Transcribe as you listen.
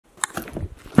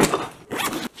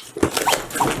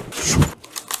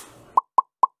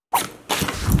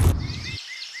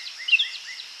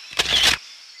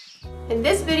In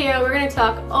this video, we're going to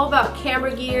talk all about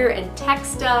camera gear and tech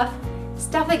stuff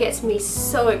that gets me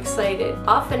so excited.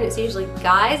 Often it's usually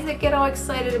guys that get all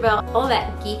excited about all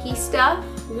that geeky stuff.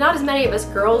 Not as many of us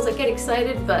girls that get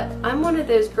excited, but I'm one of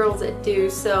those girls that do,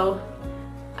 so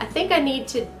I think I need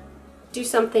to do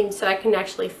something so I can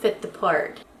actually fit the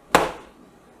part.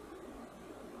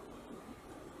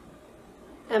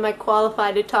 Am I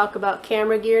qualified to talk about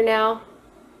camera gear now?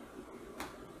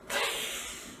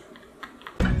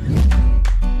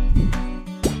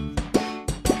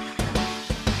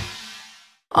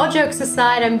 All jokes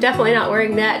aside, I'm definitely not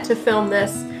wearing that to film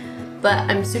this, but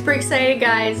I'm super excited,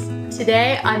 guys.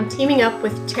 Today I'm teaming up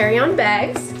with Terry on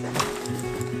Bags.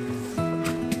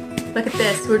 Look at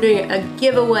this, we're doing a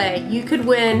giveaway. You could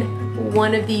win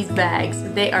one of these bags.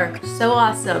 They are so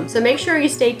awesome. So make sure you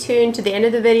stay tuned to the end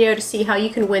of the video to see how you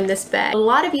can win this bag. A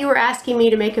lot of you were asking me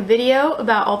to make a video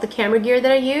about all the camera gear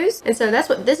that I use, and so that's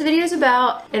what this video is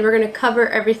about, and we're going to cover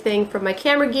everything from my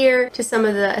camera gear to some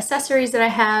of the accessories that I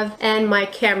have and my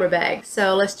camera bag.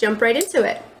 So let's jump right into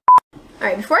it.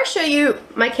 Alright, before I show you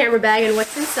my camera bag and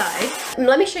what's inside,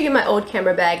 let me show you my old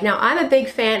camera bag. Now, I'm a big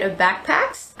fan of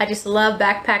backpacks. I just love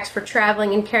backpacks for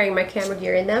traveling and carrying my camera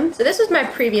gear in them. So this was my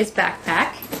previous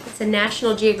backpack. It's a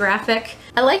National Geographic.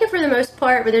 I like it for the most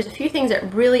part, but there's a few things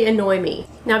that really annoy me.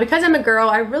 Now, because I'm a girl,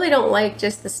 I really don't like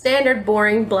just the standard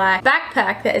boring black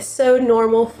backpack that is so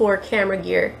normal for camera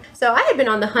gear. So I had been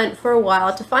on the hunt for a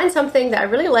while to find something that I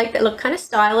really liked that looked kind of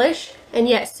stylish and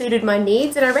yet suited my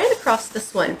needs, and I ran across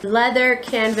this one. Leather,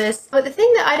 canvas. But the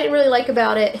thing that I didn't really like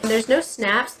about it, there's no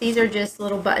snaps. These are just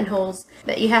little buttonholes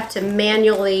that you have to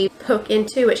manually poke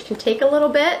into, which can take a little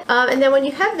bit. And then when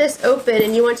you have this open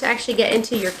and you want to actually get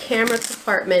into your camera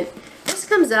compartment, this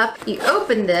comes up, you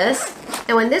open this,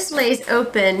 and when this lays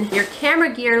open, your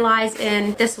camera gear lies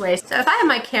in this way. So if I have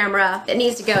my camera, it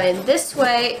needs to go in this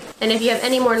way, and if you have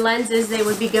any more lenses, they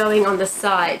would be going on the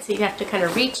side. So you have to kind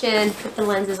of reach in, put the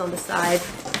lenses on the side,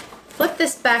 flip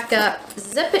this back up,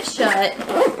 zip it shut,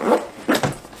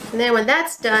 and then when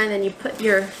that's done, then you put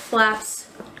your flaps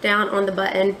down on the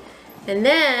button, and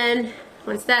then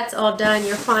once that's all done,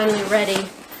 you're finally ready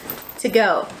to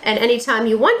go. And anytime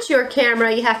you want your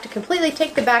camera, you have to completely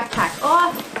take the backpack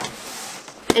off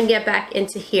and get back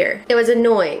into here. It was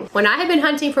annoying. When I had been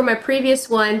hunting for my previous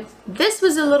one, this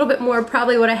was a little bit more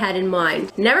probably what I had in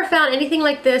mind. Never found anything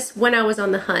like this when I was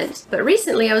on the hunt. But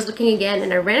recently I was looking again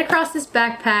and I ran across this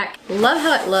backpack. Love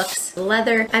how it looks.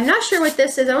 Leather. I'm not sure what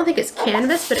this is. I don't think it's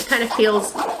canvas, but it kind of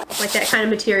feels like that kind of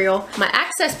material. My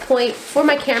access point for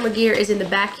my camera gear is in the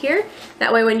back here.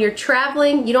 That way when you're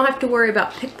traveling, you don't have to worry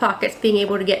about pickpockets being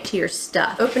able to get to your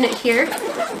stuff. Open it here.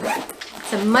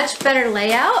 It's a much better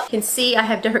layout. You can see I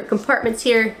have different compartments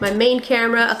here. My main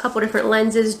camera, a couple different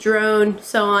lenses, drone,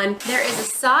 so on. There is a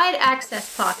side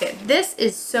access pocket. This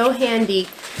is so handy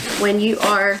when you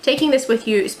are taking this with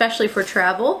you, especially for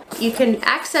travel. You can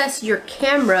access your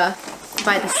camera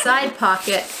by the side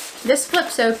pocket. This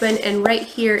flips open and right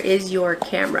here is your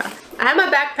camera. I have my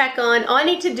backpack on. All I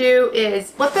need to do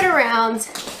is flip it around.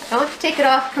 I don't have to take it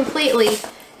off completely.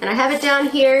 And I have it down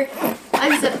here.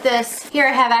 Unzip this. Here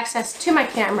I have access to my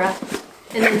camera.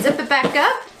 And then zip it back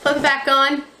up, flip it back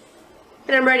on,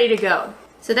 and I'm ready to go.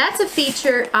 So that's a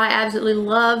feature I absolutely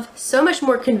love. So much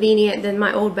more convenient than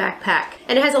my old backpack.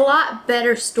 And it has a lot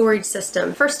better storage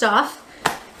system. First off,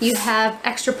 you have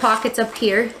extra pockets up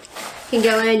here. You can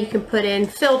go in, you can put in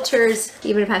filters,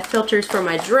 even if I have filters for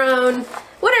my drone,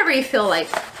 whatever you feel like.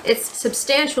 It's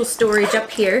substantial storage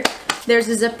up here. There's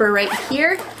a zipper right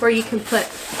here where you can put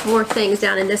more things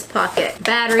down in this pocket.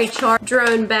 Battery charge,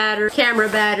 drone battery, camera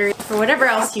battery, or whatever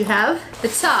else you have. The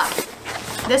top,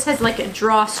 this has like a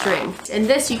drawstring, and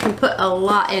this you can put a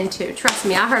lot into. Trust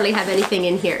me, I hardly have anything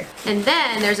in here. And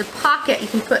then there's a pocket you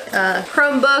can put a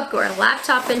Chromebook or a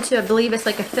laptop into. I believe it's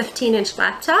like a 15-inch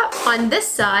laptop. On this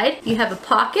side, you have a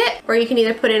pocket where you can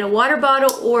either put in a water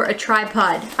bottle or a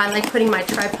tripod. I like putting my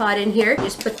tripod in here. You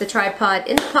just put the tripod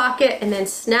in the pocket and then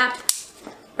snap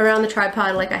around the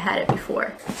tripod like I had it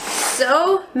before.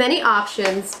 So many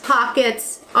options,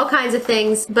 pockets, all kinds of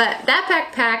things. But that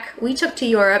backpack we took to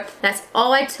Europe, that's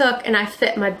all I took, and I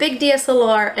fit my big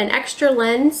DSLR, an extra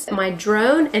lens, my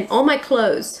drone, and all my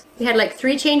clothes. We had like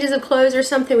 3 changes of clothes or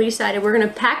something. We decided we're gonna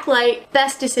pack light.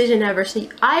 Best decision ever. So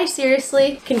I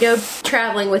seriously can go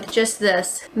traveling with just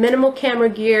this. Minimal camera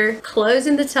gear, clothes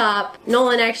in the top.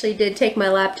 Nolan actually did take my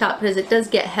laptop because it does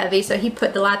get heavy, so he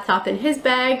put the laptop in his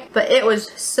bag, but it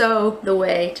was so the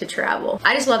way to travel.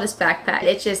 I just love this backpack.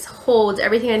 It just holds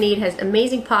everything I need, has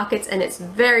amazing pockets, and it's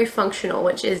very functional,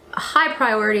 which is high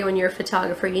priority when you're a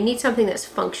photographer. You need something that's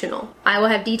functional. I will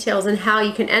have details on how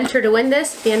you can enter to win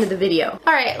this at the end of the video.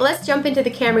 All right, let's jump into the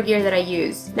camera gear that I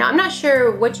use. Now, I'm not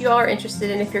sure what you all are interested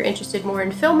in, if you're interested more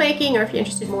in filmmaking or if you're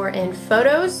interested more in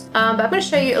photos, but I'm going to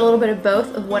show you a little bit of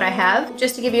both of what I have.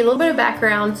 Just to give you a little bit of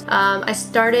background, I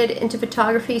started into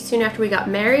photography soon after we got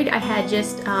married. I had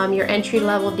just your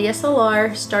entry-level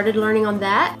DSLR, started learning on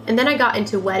that, and then I got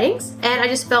into weddings, and I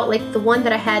just felt like the one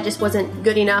that I had just wasn't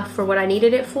good enough for what I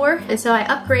needed it for, and so I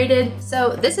upgraded.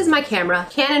 So this is my camera,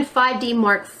 Canon 5D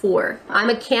Mark IV. I'm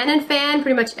a Canon fan.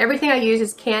 Pretty much everything I use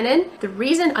is Canon. The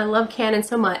reason I love Canon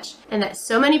so much and that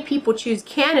so many people choose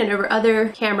Canon over other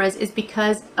cameras is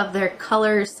because of their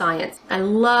color science. I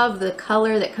love the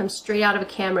color that comes straight out of a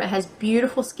camera. It has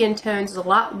beautiful skin tones. It's a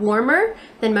lot warmer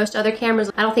than most other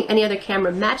cameras. I don't think any other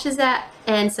camera matches that,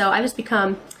 and so I've just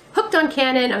become hooked on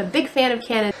Canon. I'm a big fan of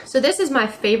Canon. So this is my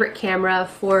favorite camera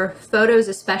for photos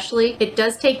especially. It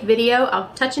does take video.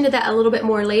 I'll touch into that a little bit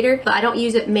more later, but I don't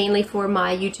use it mainly for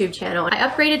my YouTube channel. I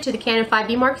upgraded to the Canon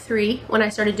 5D Mark III when I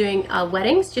started doing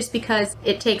weddings, just because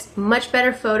it takes much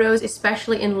better photos,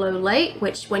 especially in low light,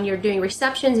 which when you're doing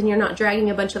receptions and you're not dragging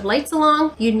a bunch of lights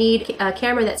along, you need a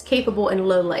camera that's capable in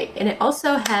low light. And it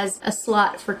also has a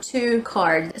slot for 2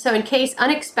 cards. So in case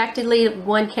unexpectedly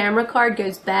one camera card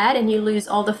goes bad and you lose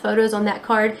all the photos on that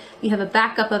card, you have a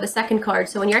backup of a second card.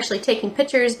 So when you're actually taking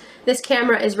pictures, this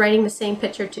camera is writing the same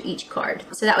picture to each card.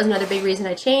 So that was another big reason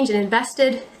I changed and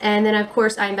invested. And then of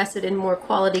course I invested in more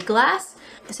quality glass.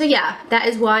 So yeah, that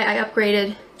is why I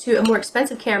upgraded to a more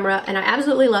expensive camera, and I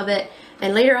absolutely love it.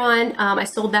 And later on, I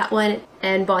sold that one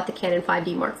and bought the Canon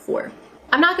 5D Mark IV.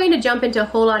 I'm not going to jump into a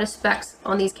whole lot of specs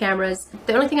on these cameras.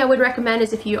 The only thing I would recommend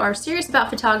is if you are serious about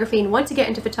photography and want to get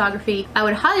into photography, I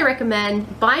would highly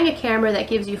recommend buying a camera that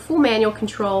gives you full manual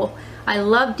control. I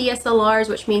love DSLRs,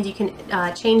 which means you can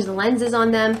change the lenses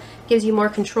on them, gives you more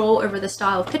control over the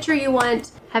style of picture you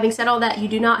want. Having said all that, you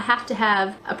do not have to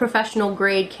have a professional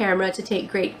grade camera to take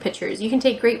great pictures. You can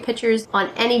take great pictures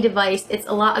on any device. It's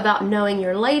a lot about knowing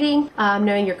your lighting,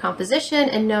 knowing your composition,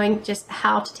 and knowing just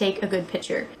how to take a good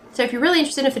picture. So if you're really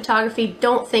interested in photography,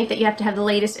 don't think that you have to have the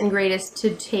latest and greatest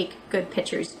to take good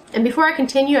pictures. And before I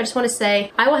continue, I just want to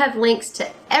say I will have links to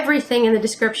everything in the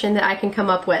description that I can come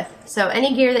up with. So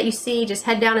any gear that you see, just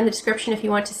head down in the description if you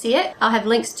want to see it. I'll have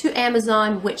links to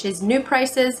Amazon, which is new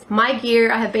prices. My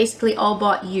gear I have basically all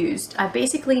bought used. I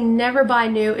basically never buy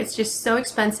new. It's just so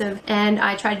expensive, and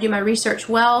I try to do my research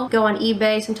well, go on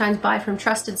eBay, sometimes buy from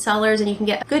trusted sellers, and you can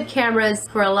get good cameras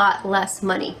for a lot less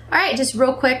money. All right, just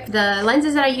real quick, the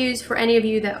lenses that I use for any of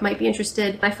you that might be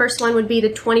interested. My first one would be the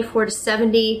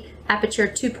 24-70 aperture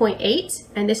 2.8,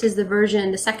 and this is the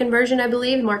version, the second version I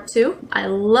believe, Mark II. I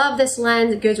love this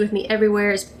lens. It goes with me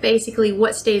everywhere. It's basically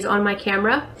what stays on my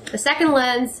camera. The second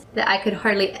lens that I could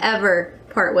hardly ever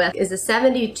part with is the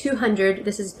 70-200.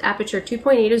 This is aperture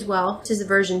 2.8 as well. This is the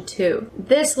version 2.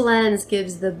 This lens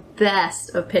gives the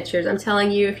best of pictures. I'm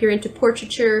telling you, if you're into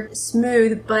portraiture,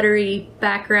 smooth, buttery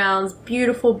backgrounds,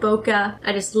 beautiful bokeh,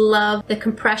 I just love the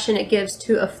compression it gives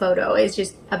to a photo. It's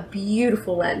just a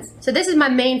beautiful lens. So this is my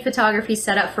main photography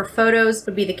setup for photos. It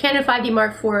would be the Canon 5D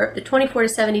Mark IV, the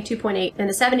 24-70 2.8, and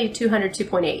the 70-200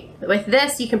 2.8. With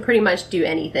this, you can pretty much do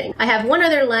anything. I have one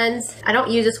other lens. I don't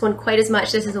use this one quite as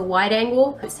much. This is a wide angle.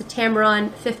 It's the Tamron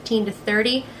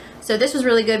 15-30. So this was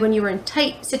really good when you were in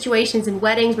tight situations in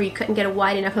weddings where you couldn't get a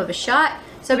wide enough of a shot.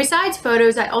 So besides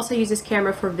photos, I also use this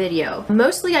camera for video.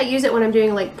 Mostly I use it when I'm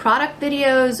doing like product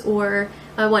videos, or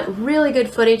I want really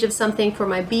good footage of something for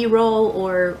my B-roll,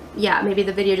 or yeah, maybe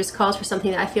the video just calls for something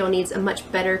that I feel needs a much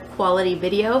better quality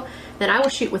video. Then I will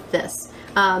shoot with this.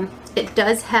 It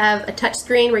does have a touch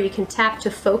screen where you can tap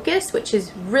to focus, which is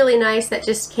really nice. That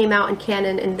just came out in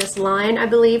Canon in this line, I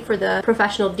believe, for the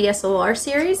professional DSLR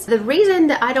series. The reason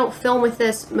that I don't film with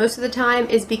this most of the time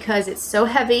is because it's so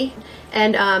heavy,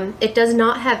 and it does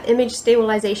not have image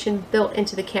stabilization built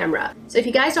into the camera. So if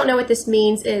you guys don't know what this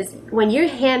means, is when you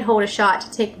hand hold a shot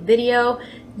to take video,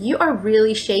 you are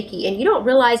really shaky, and you don't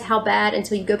realize how bad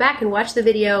until you go back and watch the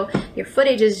video. Your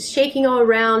footage is shaking all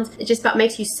around. It just about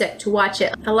makes you sick to watch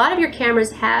it. A lot of your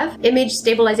cameras have image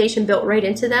stabilization built right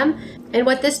into them, and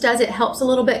what this does, it helps a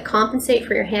little bit compensate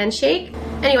for your handshake.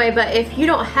 Anyway, but if you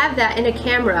don't have that in a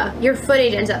camera, your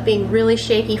footage ends up being really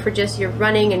shaky for just your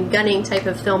running and gunning type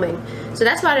of filming. So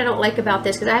that's what I don't like about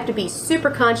this, because I have to be super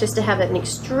conscious to have an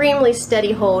extremely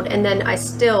steady hold, and then it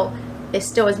still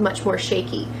is much more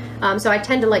shaky. So I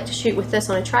tend to like to shoot with this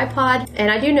on a tripod, and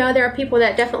I do know there are people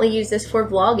that definitely use this for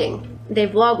vlogging. They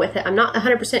vlog with it. I'm not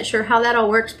 100% sure how that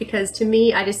all works, because to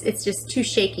me, it's just too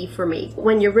shaky for me.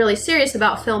 When you're really serious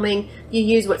about filming, you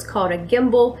use what's called a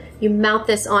gimbal. You mount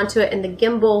this onto it, and the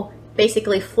gimbal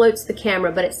basically floats the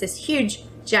camera, but it's this huge,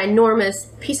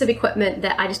 ginormous piece of equipment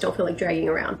that I just don't feel like dragging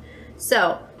around.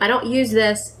 So I don't use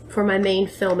this for my main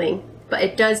filming, but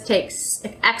it does take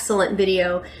excellent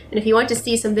video. And if you want to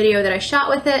see some video that I shot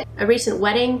with it, a recent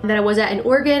wedding that I was at in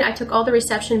Oregon, I took all the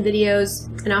reception videos,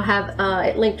 and I'll have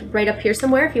it linked right up here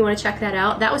somewhere if you want to check that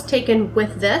out. That was taken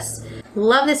with this.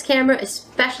 Love this camera,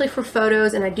 especially for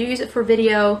photos, and I do use it for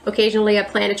video. Occasionally I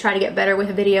plan to try to get better with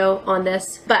a video on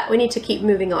this, but we need to keep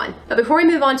moving on. But before we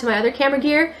move on to my other camera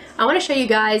gear, I want to show you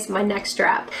guys my neck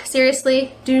strap.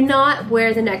 Seriously, do not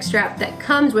wear the neck strap that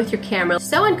comes with your camera. It's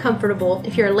so uncomfortable.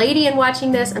 If you're a lady and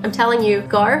watching this, I'm telling you,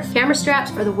 Garf camera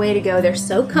straps are the way to go. They're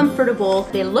so comfortable.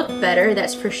 They look better,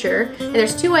 that's for sure. And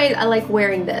there's two ways I like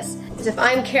wearing this. Is if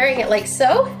I'm carrying it like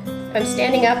so, if I'm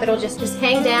standing up, it'll just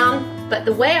hang down. But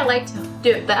the way I like to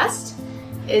do it best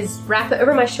is wrap it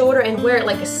over my shoulder and wear it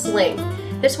like a sling.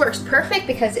 This works perfect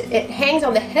because it hangs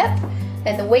on the hip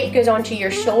and the weight goes onto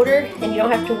your shoulder, and you don't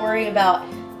have to worry about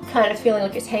kind of feeling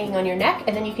like it's hanging on your neck,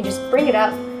 and then you can just bring it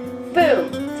up,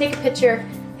 boom, take a picture,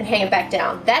 and hang it back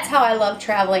down. That's how I love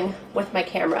traveling with my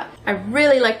camera. I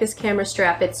really like this camera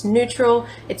strap. It's neutral,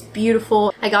 it's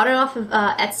beautiful. I got it off of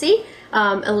Etsy.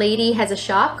 A lady has a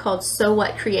shop called So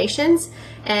What Creations,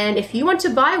 and if you want to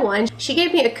buy one, she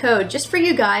gave me a code just for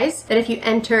you guys that if you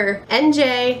enter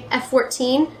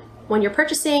NJF14 when you're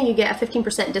purchasing, you get a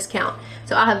 15% discount.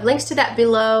 So I'll have links to that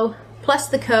below, plus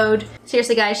the code.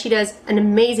 Seriously guys, she does an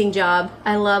amazing job.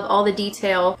 I love all the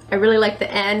detail. I really like the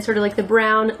end, sort of like the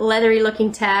brown leathery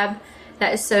looking tab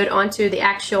that is sewed onto the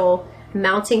actual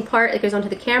mounting part that goes onto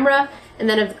the camera, and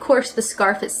then of course the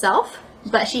scarf itself.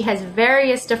 But she has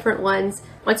various different ones.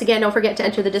 Once again, don't forget to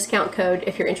enter the discount code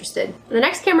if you're interested. The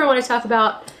next camera I want to talk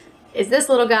about is this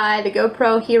little guy, the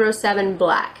GoPro Hero 7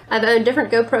 Black. I've owned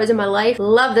different GoPros in my life.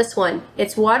 Love this one.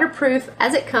 It's waterproof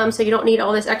as it comes, so you don't need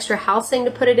all this extra housing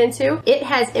to put it into. It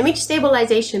has image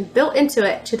stabilization built into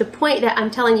it to the point that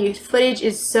I'm telling you, footage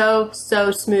is so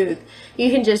smooth. You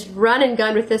can just run and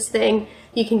gun with this thing.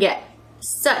 You can get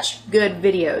such good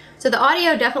videos. So the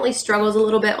audio definitely struggles a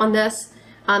little bit on this.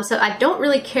 So I don't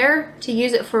really care to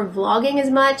use it for vlogging as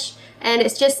much, and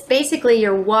it's just basically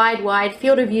your wide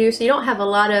field of view, so you don't have a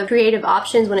lot of creative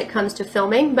options when it comes to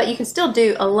filming, but you can still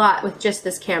do a lot with just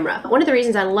this camera. One of the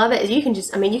reasons I love it is you can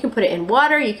just, you can put it in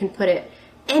water, you can put it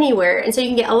anywhere, and so you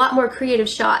can get a lot more creative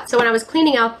shots. So when I was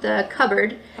cleaning out the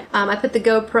cupboard, I put the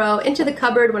GoPro into the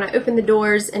cupboard when I opened the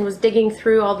doors and was digging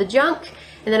through all the junk.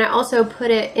 And then I also put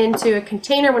it into a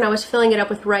container when I was filling it up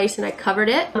with rice, and I covered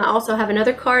it. I also have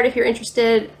another card if you're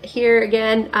interested. Here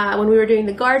again, when we were doing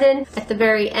the garden, at the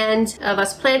very end of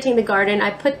us planting the garden, I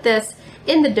put this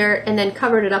in the dirt and then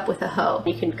covered it up with a hoe.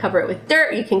 You can cover it with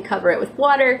dirt, you can cover it with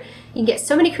water. You can get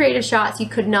so many creative shots you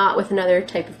could not with another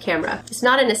type of camera. It's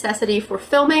not a necessity for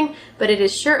filming, but it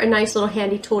is sure a nice little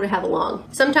handy tool to have along.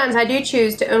 Sometimes I do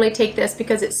choose to only take this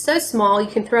because it's so small, you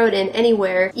can throw it in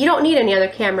anywhere. You don't need any other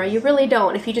camera, you really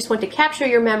don't. If you just want to capture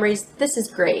your memories, this is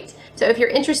great. So if you're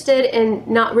interested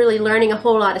in not really learning a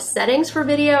whole lot of settings for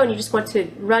video and you just want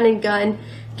to run and gun,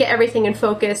 get everything in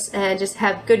focus and just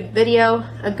have good video,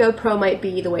 a GoPro might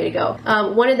be the way to go.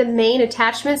 One of the main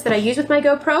attachments that I use with my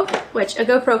GoPro, which a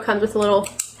GoPro comes with a little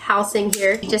housing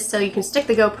here, just so you can stick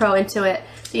the GoPro into it,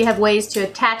 so you have ways to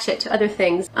attach it to other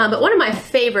things. But one of my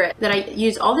favorite that I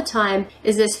use all the time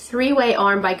is this 3-way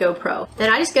arm by GoPro.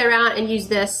 And I just get around and use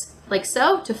this like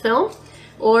so to film,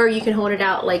 or you can hold it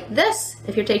out like this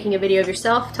if you're taking a video of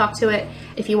yourself, talk to it.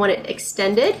 If you want it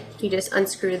extended, you just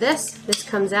unscrew this, this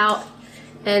comes out,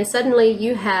 and suddenly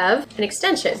you have an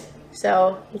extension.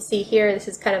 So you see here, this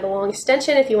is kind of a long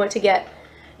extension if you want to get,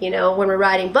 when we're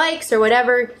riding bikes or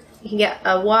whatever, you can get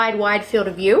a wide field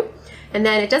of view. And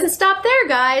then it doesn't stop there,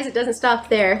 guys, it doesn't stop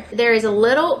there. There is a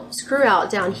little screw out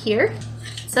down here.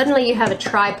 Suddenly you have a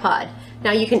tripod.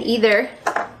 Now you can either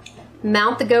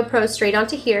mount the GoPro straight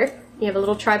onto here. You have a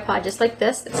little tripod just like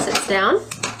this that sits down.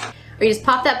 Or you just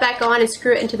pop that back on and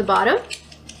screw it into the bottom.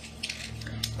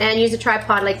 And use a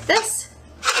tripod like this.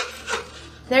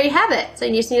 There you have it. So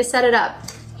you just need to set it up.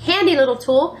 Handy little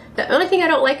tool. The only thing I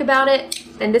don't like about it,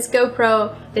 and this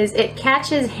GoPro, is it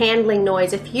catches handling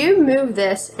noise. If you move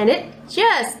this and it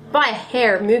just by a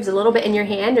hair moves a little bit in your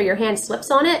hand, or your hand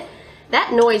slips on it,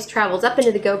 that noise travels up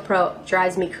into the GoPro,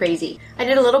 drives me crazy. I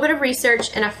did a little bit of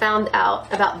research and I found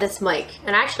out about this mic,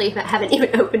 and I actually haven't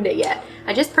even opened it yet.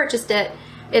 I just purchased it.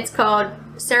 It's called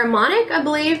Ceramonic, I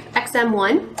believe,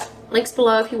 XM1. Links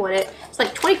below if you want it. It's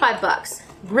like 25 bucks.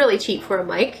 Really cheap for a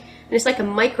mic, and it's like a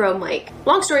micro mic.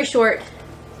 Long story short,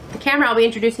 the camera I'll be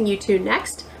introducing you to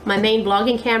next, my main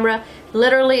vlogging camera,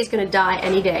 literally is going to die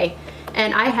any day.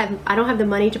 and I don't have the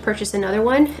money to purchase another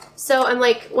one. So I'm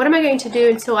like, what am I going to do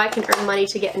until I can earn money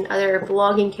to get another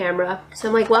vlogging camera? So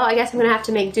I'm like, well, I guess I'm gonna have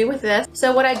to make do with this.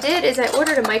 So what I did is I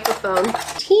ordered a microphone,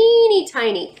 teeny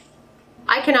tiny.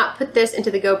 I cannot put this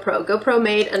into the GoPro. GoPro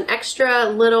made an extra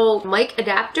little mic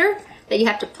adapter that you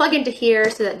have to plug into here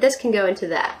so that this can go into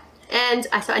that. And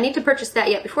so I need to purchase that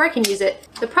yet before I can use it.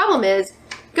 The problem is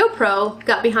GoPro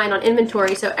got behind on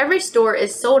inventory, so every store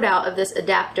is sold out of this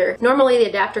adapter. Normally the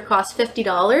adapter costs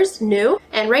 $50 new,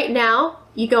 and right now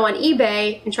you go on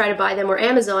eBay and try to buy them, or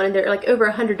Amazon, and they're like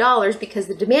over $100 because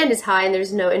the demand is high and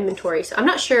there's no inventory. So I'm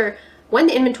not sure when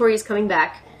the inventory is coming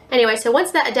back. Anyway, so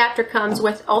once that adapter comes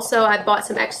with, also I bought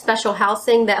some special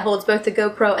housing that holds both the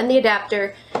GoPro and the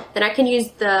adapter, then I can use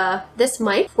this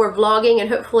mic for vlogging, and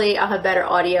hopefully I'll have better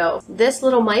audio. This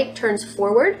little mic turns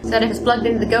forward so that if it's plugged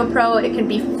into the GoPro, it can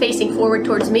be facing forward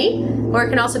towards me, or it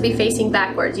can also be facing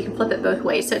backwards. You can flip it both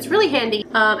ways. So it's really handy,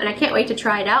 and I can't wait to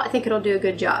try it out. I think it'll do a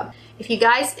good job. If you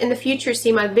guys in the future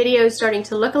see my videos starting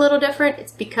to look a little different,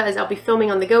 it's because I'll be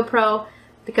filming on the GoPro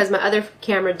because my other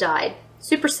camera died.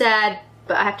 Super sad,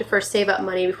 but I have to first save up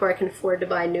money before I can afford to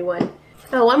buy a new one.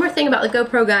 Oh, one more thing about the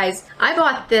GoPro, guys. I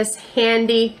bought this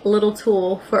handy little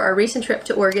tool for our recent trip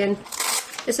to Oregon.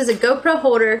 This is a GoPro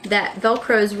holder that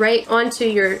velcros right onto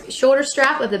your shoulder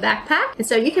strap of the backpack. And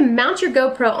so you can mount your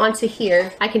GoPro onto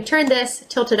here. I can turn this,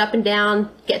 tilt it up and down,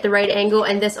 get the right angle,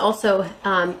 and this also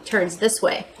turns this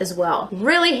way as well.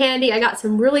 Really handy. I got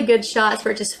some really good shots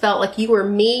where it just felt like you were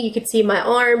me. You could see my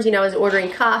arms, you know, I was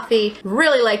ordering coffee.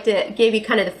 Really liked it. Gave you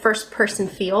kind of the first person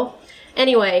feel.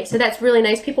 Anyway, so that's really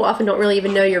nice. People often don't really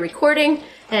even know you're recording,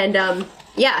 and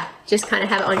yeah, just kind of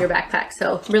have it on your backpack.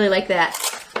 So really like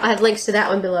that. I have links to that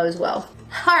one below as well.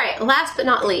 All right, last but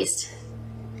not least,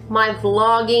 my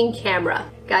vlogging camera.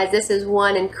 Guys, this is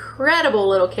one incredible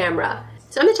little camera.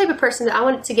 So I'm the type of person that I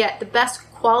want to get the best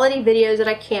quality videos that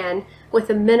I can with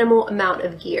a minimal amount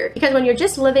of gear. Because when you're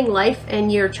just living life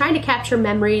and you're trying to capture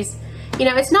memories, you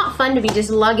know, it's not fun to be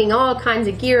just lugging all kinds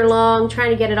of gear along,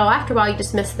 trying to get it all. After a while, you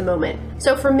just miss the moment.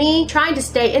 So for me, trying to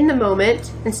stay in the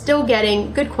moment and still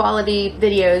getting good quality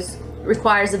videos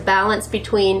requires a balance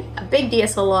between a big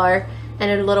DSLR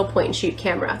and a little point and shoot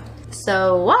camera.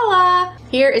 So voila!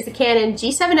 Here is the Canon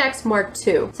G7X Mark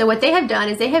II. So what they have done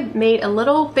is they have made a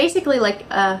little, basically like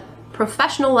a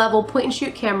professional level point and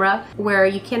shoot camera where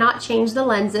you cannot change the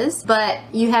lenses, but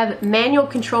you have manual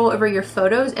control over your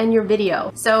photos and your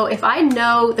video. So if I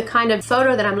know the kind of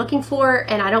photo that I'm looking for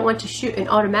and I don't want to shoot in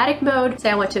automatic mode,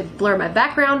 say I want to blur my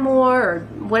background more or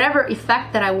whatever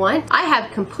effect that I want, I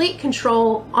have complete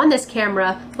control on this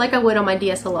camera like I would on my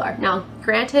DSLR. Now,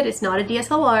 granted, it's not a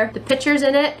DSLR. The pictures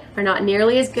in it are not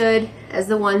nearly as good as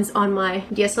the ones on my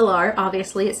DSLR.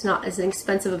 Obviously, it's not as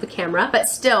expensive of a camera, but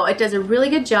still, it does a really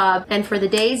good job. And for the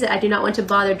days that I do not want to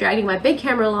bother dragging my big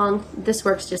camera along, this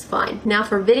works just fine. Now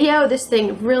for video, this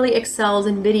thing really excels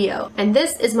in video. And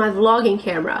this is my vlogging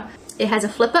camera. It has a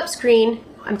flip-up screen.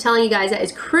 I'm telling you guys, that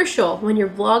is crucial when you're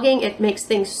vlogging. It makes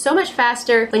things so much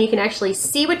faster when you can actually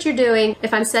see what you're doing.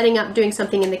 If I'm setting up doing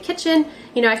something in the kitchen,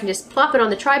 you know, I can just plop it on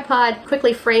the tripod,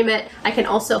 quickly frame it. I can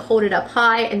also hold it up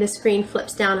high, and the screen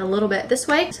flips down a little bit this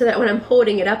way so that when I'm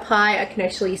holding it up high, I can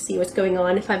actually see what's going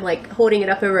on. If I'm like holding it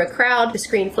up over a crowd, the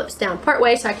screen flips down part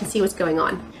way so I can see what's going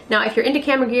on. Now, if you're into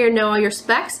camera gear, know all your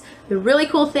specs. The really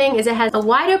cool thing is it has a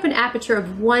wide open aperture of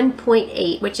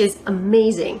 1.8, which is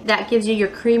amazing. That gives you your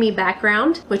creamy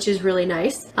background, which is really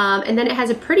nice. And then it has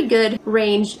a pretty good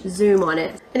range zoom on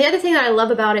it. And the other thing that I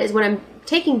love about it is when I'm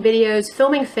taking videos,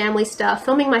 filming family stuff,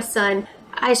 filming my son,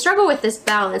 I struggle with this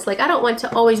balance. Like, I don't want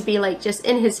to always be like just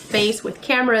in his face with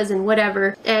cameras and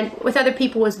whatever, and with other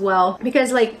people as well,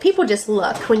 because like people just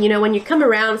look when, you know, when you come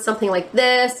around something like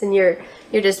this and you're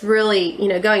just really, you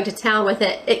know, going to town with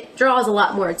it, it draws a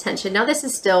lot more attention. Now this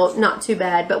is still not too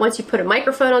bad, but once you put a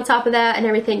microphone on top of that and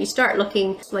everything, you start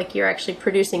looking like you're actually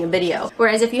producing a video.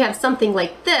 Whereas if you have something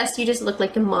like this, you just look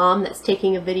like a mom that's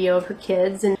taking a video of her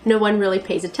kids and no one really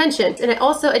pays attention. And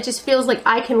it just feels like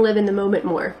I can live in the moment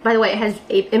more. By the way, it has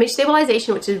image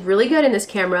stabilization, which is really good in this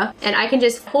camera, and I can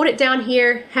just hold it down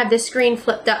here, have this screen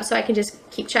flipped up so I can just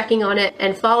keep checking on it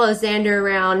and follow Xander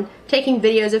around, taking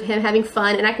videos of him having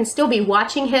fun, and I can still be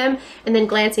watching him and then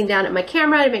glancing down at my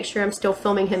camera to make sure I'm still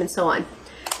filming him and so on.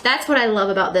 That's what I love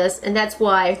about this, and that's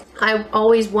why I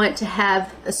always want to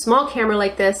have a small camera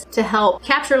like this to help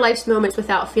capture life's moments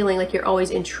without feeling like you're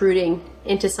always intruding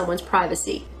into someone's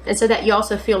privacy. And so that you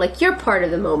also feel like you're part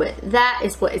of the moment. That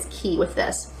is what is key with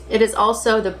this. It is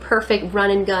also the perfect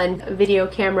run and gun video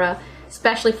camera,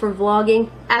 especially for vlogging.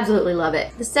 Absolutely love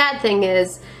it. The sad thing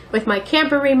is, with my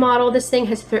camper remodel, this thing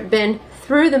has been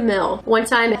through the mill. One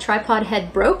time a tripod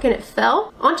head broke and it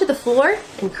fell onto the floor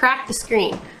and cracked the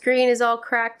screen. Screen is all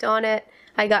cracked on it.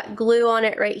 I got glue on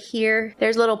it right here.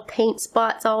 There's little paint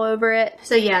spots all over it.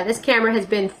 So yeah, this camera has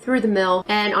been through the mill.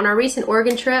 And on our recent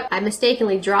Oregon trip, I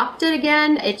mistakenly dropped it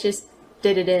again. It just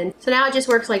did it in. So now it just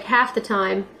works like half the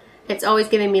time. It's always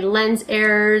giving me lens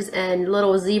errors and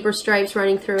little zebra stripes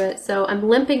running through it. So I'm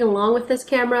limping along with this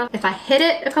camera. If I hit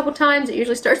it a couple times, it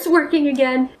usually starts working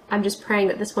again. I'm just praying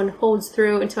that this one holds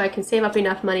through until I can save up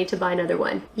enough money to buy another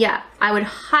one. Yeah, I would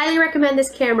highly recommend this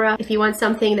camera if you want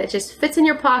something that just fits in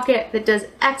your pocket, that does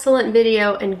excellent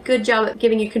video and good job at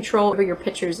giving you control over your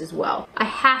pictures as well. I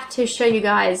have to show you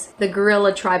guys the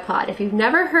Gorilla tripod. If you've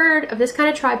never heard of this kind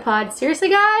of tripod, seriously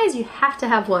guys, you have to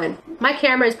have one. My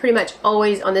camera is pretty much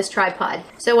always on this tripod.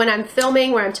 So when I'm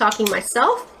filming, where I'm talking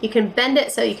myself, you can bend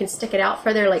it so you can stick it out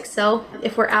further like so.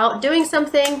 If we're out doing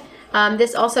something,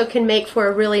 this also can make for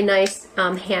a really nice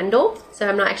handle. So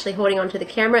I'm not actually holding onto the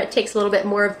camera. It takes a little bit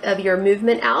more of your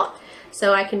movement out.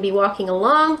 So I can be walking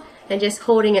along and just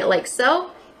holding it like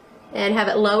so and have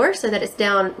it lower so that it's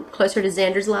down closer to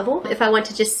Xander's level. If I want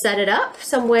to just set it up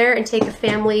somewhere and take a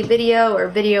family video or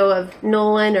video of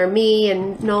Nolan or me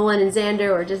and Nolan and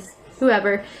Xander or just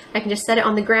whoever, I can just set it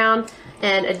on the ground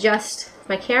and adjust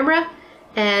my camera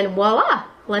and voila,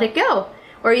 let it go.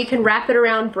 Or you can wrap it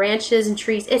around branches and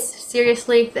trees. It's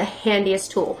seriously the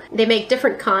handiest tool. They make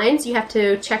different kinds. You have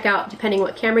to check out depending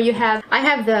what camera you have. I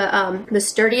have the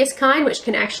sturdiest kind, which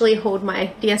can actually hold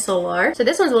my DSLR. So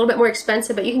this one's a little bit more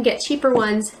expensive, but you can get cheaper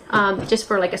ones just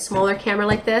for like a smaller camera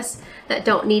like this that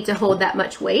don't need to hold that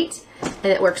much weight, and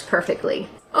it works perfectly.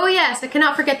 Oh yes, I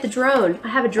cannot forget the drone. I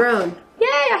have a drone. Yay,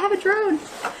 I have a drone.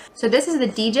 So this is the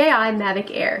DJI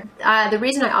Mavic Air. The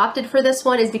reason I opted for this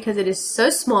one is because it is so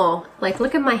small. Like,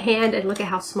 look at my hand and look at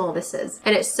how small this is.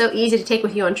 And it's so easy to take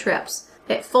with you on trips.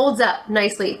 It folds up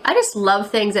nicely. I just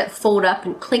love things that fold up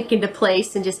and clink into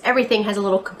place and just everything has a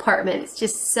little compartment. It's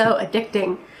just so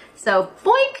addicting. So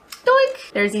boink,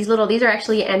 doink. There's these little, these are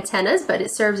actually antennas, but it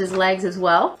serves as legs as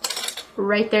well.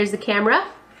 Right there's the camera.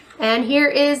 And here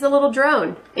is the little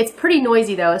drone. It's pretty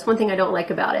noisy though. It's one thing I don't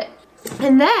like about it.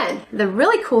 And then the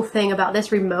really cool thing about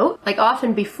this remote, like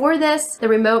often before this, the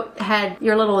remote had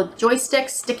your little joystick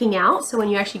sticking out. So when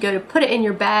you actually go to put it in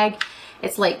your bag,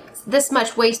 it's like this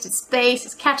much wasted space.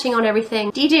 It's catching on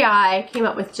everything. DJI came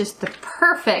up with just the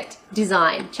perfect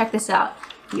design. Check this out.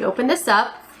 You open this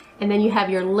up and then you have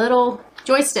your little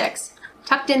joysticks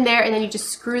tucked in there and then you just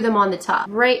screw them on the top.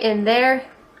 Right in there.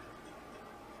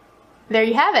 There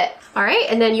you have it. All right,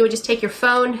 and then you would just take your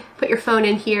phone, put your phone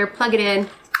in here, plug it in,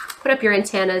 put up your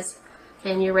antennas,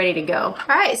 and you're ready to go.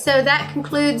 All right, so that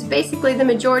concludes basically the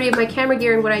majority of my camera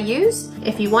gear and what I use.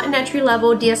 If you want an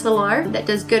entry-level DSLR that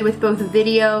does good with both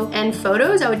video and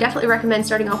photos, I would definitely recommend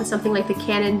starting off with something like the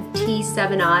Canon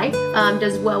T7i.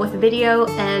 Does well with video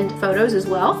and photos as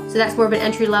well. So that's more of an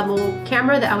entry-level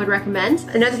camera that I would recommend.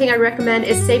 Another thing I'd recommend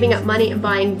is saving up money and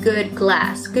buying good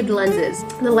glass, good lenses.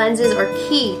 The lenses are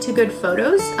key to good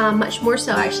photos, much more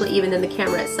so actually even than the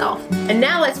camera itself. And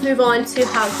now let's move on to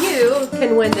how you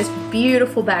can win this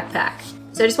beautiful backpack.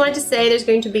 So I just wanted to say there's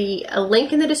going to be a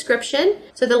link in the description.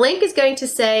 So the link is going to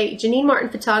say Jeannine Martin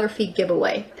Photography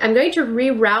Giveaway. I'm going to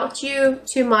reroute you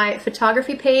to my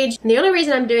photography page. And the only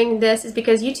reason I'm doing this is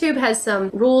because YouTube has some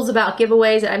rules about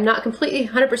giveaways that I'm not completely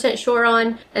 100% sure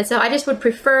on. And so I just would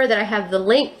prefer that I have the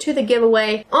link to the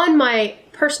giveaway on my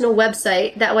personal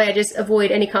website. That way I just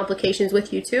avoid any complications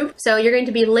with YouTube. So you're going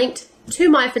to be linked to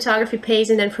my photography page,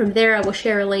 and then from there I will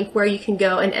share a link where you can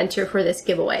go and enter for this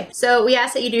giveaway. So we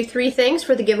ask that you do 3 things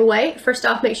for the giveaway. First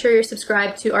off, make sure you're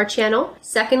subscribed to our channel.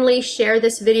 Secondly, share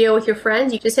this video with your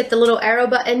friends. You just hit the little arrow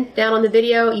button down on the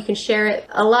video. You can share it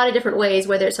a lot of different ways,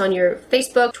 whether it's on your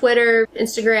Facebook, Twitter,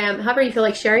 Instagram, however you feel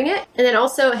like sharing it. And then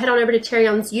also head on over to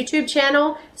Terryon's YouTube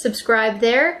channel, subscribe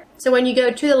there. So when you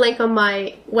go to the link on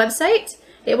my website,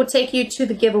 it will take you to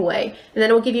the giveaway, and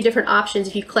then it will give you different options.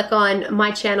 If you click on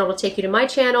my channel, it'll take you to my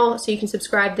channel, so you can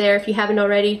subscribe there if you haven't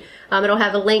already. It'll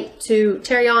have a link to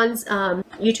Terryon's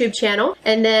YouTube channel,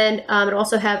 and then it'll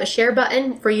also have a share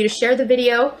button for you to share the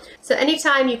video. So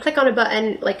anytime you click on a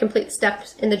button, like complete the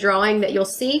steps in the drawing that you'll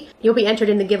see, you'll be entered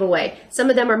in the giveaway. Some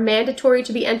of them are mandatory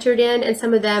to be entered in, and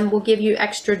some of them will give you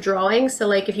extra drawings. So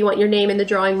like if you want your name in the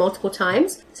drawing multiple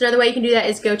times. So another way you can do that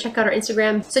is go check out our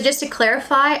Instagram. So just to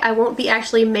clarify, I won't be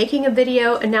actually making a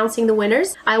video announcing the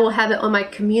winners. I will have it on my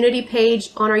community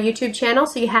page on our YouTube channel,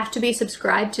 so you have to be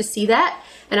subscribed to see that.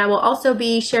 And I will also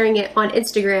be sharing it on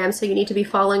Instagram, so you need to be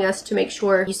following us to make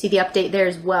sure you see the update there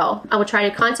as well. I will try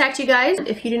to contact you guys.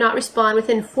 If you do not respond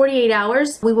within 48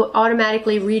 hours, we will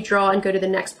automatically redraw and go to the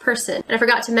next person. And I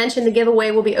forgot to mention the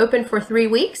giveaway will be open for 3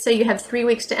 weeks, so you have 3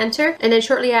 weeks to enter. And then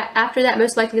shortly after that,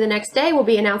 most likely the next day, we'll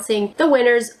be announcing the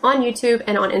winners on YouTube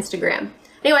and on Instagram.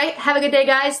 Anyway, have a good day,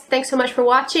 guys. Thanks so much for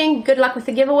watching. Good luck with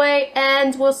the giveaway,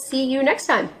 and we'll see you next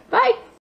time. Bye!